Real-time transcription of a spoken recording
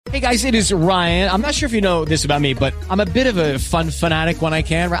Hey guys, it is Ryan. I'm not sure if you know this about me, but I'm a bit of a fun fanatic when I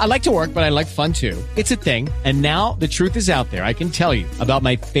can. I like to work, but I like fun too. It's a thing. And now the truth is out there. I can tell you about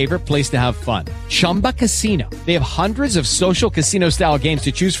my favorite place to have fun. Chumba Casino. They have hundreds of social casino style games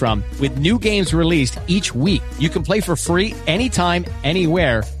to choose from with new games released each week. You can play for free anytime,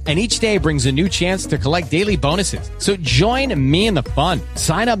 anywhere. And each day brings a new chance to collect daily bonuses. So join me in the fun.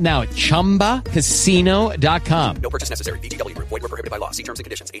 Sign up now at ChumbaCasino.com. No purchase necessary. VGW. Void where prohibited by law. See terms and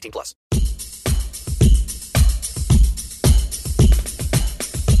conditions. 18+.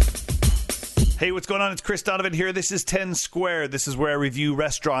 Hey, what's going on? It's Chris Donovan here. This is 10 Squared. This is where I review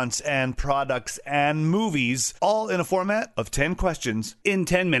restaurants and products and movies, all in a format of 10 questions in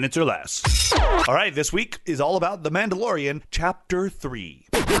 10 minutes or less. All right, this week is all about The Mandalorian Chapter 3.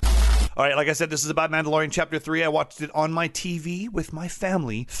 All right, like I said, this is about Mandalorian Chapter 3. I watched it on my TV with my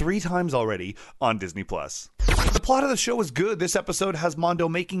family 3 times already on Disney+. The plot of the show is good. This episode has Mondo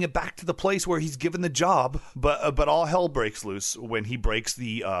making it back to the place where he's given the job, but all hell breaks loose when he breaks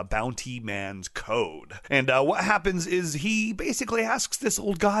the bounty man's code. And what happens is he basically asks this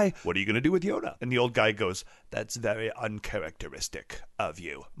old guy, "What are you going to do with Yoda?" And the old guy goes, "That's very uncharacteristic of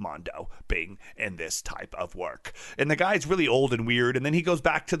you, Mondo, being in this type of work." And the guy's really old and weird, and then he goes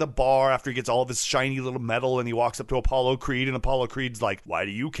back to the bar after he gets all of his shiny little metal, and he walks up to Apollo Creed, and Apollo Creed's like, "Why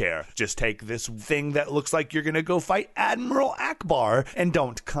do you care? Just take this thing that looks like you're going to go fight Admiral Akbar and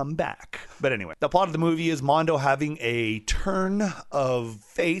don't come back." But anyway, the plot of the movie is Mondo having a turn of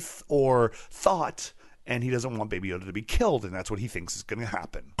faith or thought, and he doesn't want Baby Yoda to be killed, and that's what he thinks is going to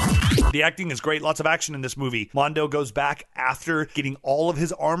happen. The acting is great. Lots of action in this movie. Mondo goes back after getting all of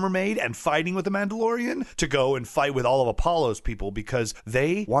his armor made and fighting with the Mandalorian to go and fight with all of Apollo's people because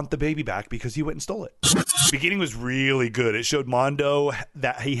they want the baby back because he went and stole it. The beginning was really good. It showed Mondo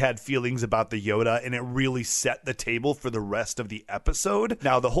that he had feelings about the Yoda, and it really set the table for the rest of the episode.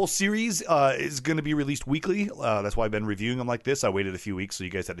 Now, the whole series is going to be released weekly. That's why I've been reviewing them like this. I waited a few weeks so you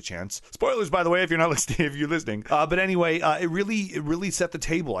guys had a chance. Spoilers, by the way, if you're not listening. If you're listening. But anyway, it really set the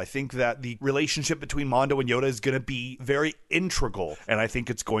table. I think that the relationship between Mondo and Yoda is going to be very integral, and I think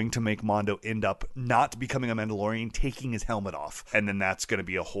it's going to make Mondo end up not becoming a Mandalorian, taking his helmet off, and then that's going to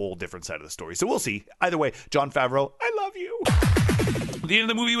be a whole different side of the story. So we'll see. Either way, Jon Favreau, I love you. The end of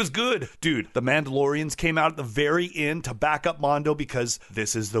the movie was good. Dude, the Mandalorians came out at the very end to back up Mondo because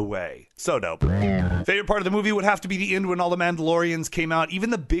this is the way. So dope. Favorite part of the movie would have to be the end when all the Mandalorians came out.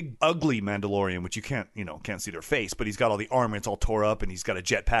 Even the big, ugly Mandalorian, which you can't see their face, but he's got all the armor, it's all tore up, and he's got a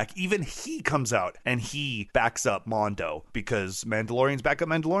jetpack. Even he comes out and he backs up Mondo because Mandalorians back up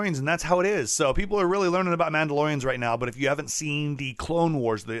Mandalorians, and that's how it is. So people are really learning about Mandalorians right now, but if you haven't seen the Clone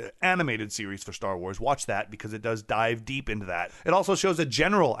Wars, the animated series for Star Wars, watch that because it does dive deep into that. It also shows a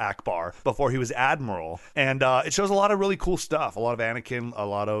General Akbar before he was Admiral, and it shows a lot of really cool stuff. A lot of Anakin, a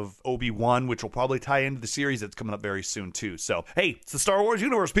lot of Obi-Wan, which will probably tie into the series that's coming up very soon too. So, hey, it's the Star Wars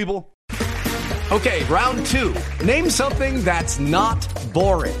universe, people. Okay, round 2. Name something that's not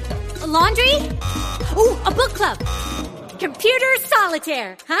boring. A laundry? Ooh, a book club. Computer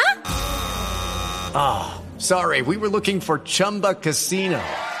solitaire, huh? Ah, sorry, we were looking for Chumba Casino.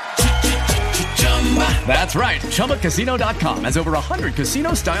 That's right. ChumbaCasino.com has over 100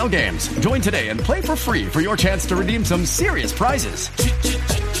 casino-style games. Join today and play for free for your chance to redeem some serious prizes.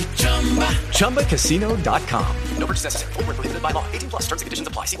 ChumbaCasino.com. No purchase necessary. Void where prohibited by law. 18+. Terms and conditions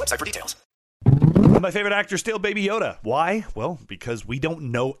apply. See website for details. My favorite actor is still Baby Yoda. Why? Well, because we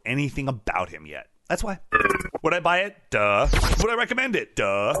don't know anything about him yet. That's why. Would I buy it? Duh. Would I recommend it?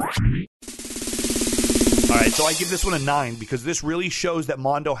 Duh. All right, so I give this one a 9 because this really shows that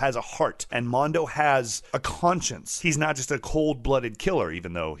Mondo has a heart and Mondo has a conscience. He's not just a cold-blooded killer,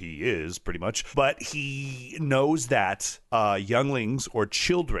 even though he is pretty much, but he knows that younglings or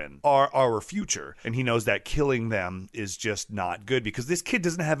children are our future, and he knows that killing them is just not good because this kid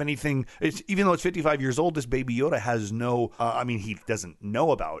doesn't have anything. Even though it's 55 years old, this Baby Yoda has no, he doesn't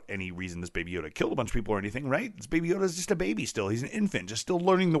know about any reason this Baby Yoda killed a bunch of people or anything, right? This Baby Yoda is just a baby still. He's an infant, just still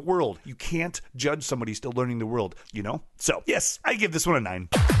learning the world. You can't judge somebody still learning the world, you know? So, yes, I give this one a 9.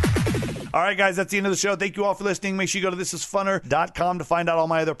 All right, guys, that's the end of the show. Thank you all for listening. Make sure you go to thisisfunner.com to find out all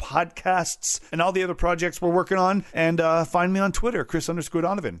my other podcasts and all the other projects we're working on. And find me on Twitter,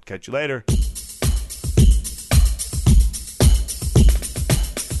 Chris_Donovan. Catch you later.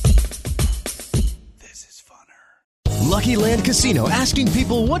 Lucky Land Casino, asking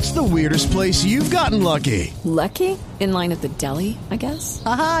people, what's the weirdest place you've gotten lucky? Lucky? In line at the deli, I guess?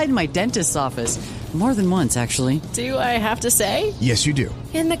 Aha, in my dentist's office. More than once, actually. Do I have to say? Yes, you do.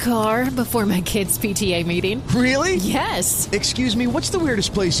 In the car before my kids' PTA meeting. Really? Yes. Excuse me, what's the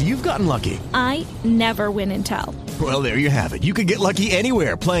weirdest place you've gotten lucky? I never win and tell. Well, there you have it. You can get lucky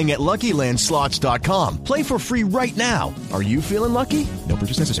anywhere, playing at LuckyLandSlots.com. Play for free right now. Are you feeling lucky? No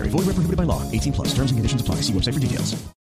purchase necessary. Void where prohibited by law. 18 plus. Terms and conditions apply. See website for details.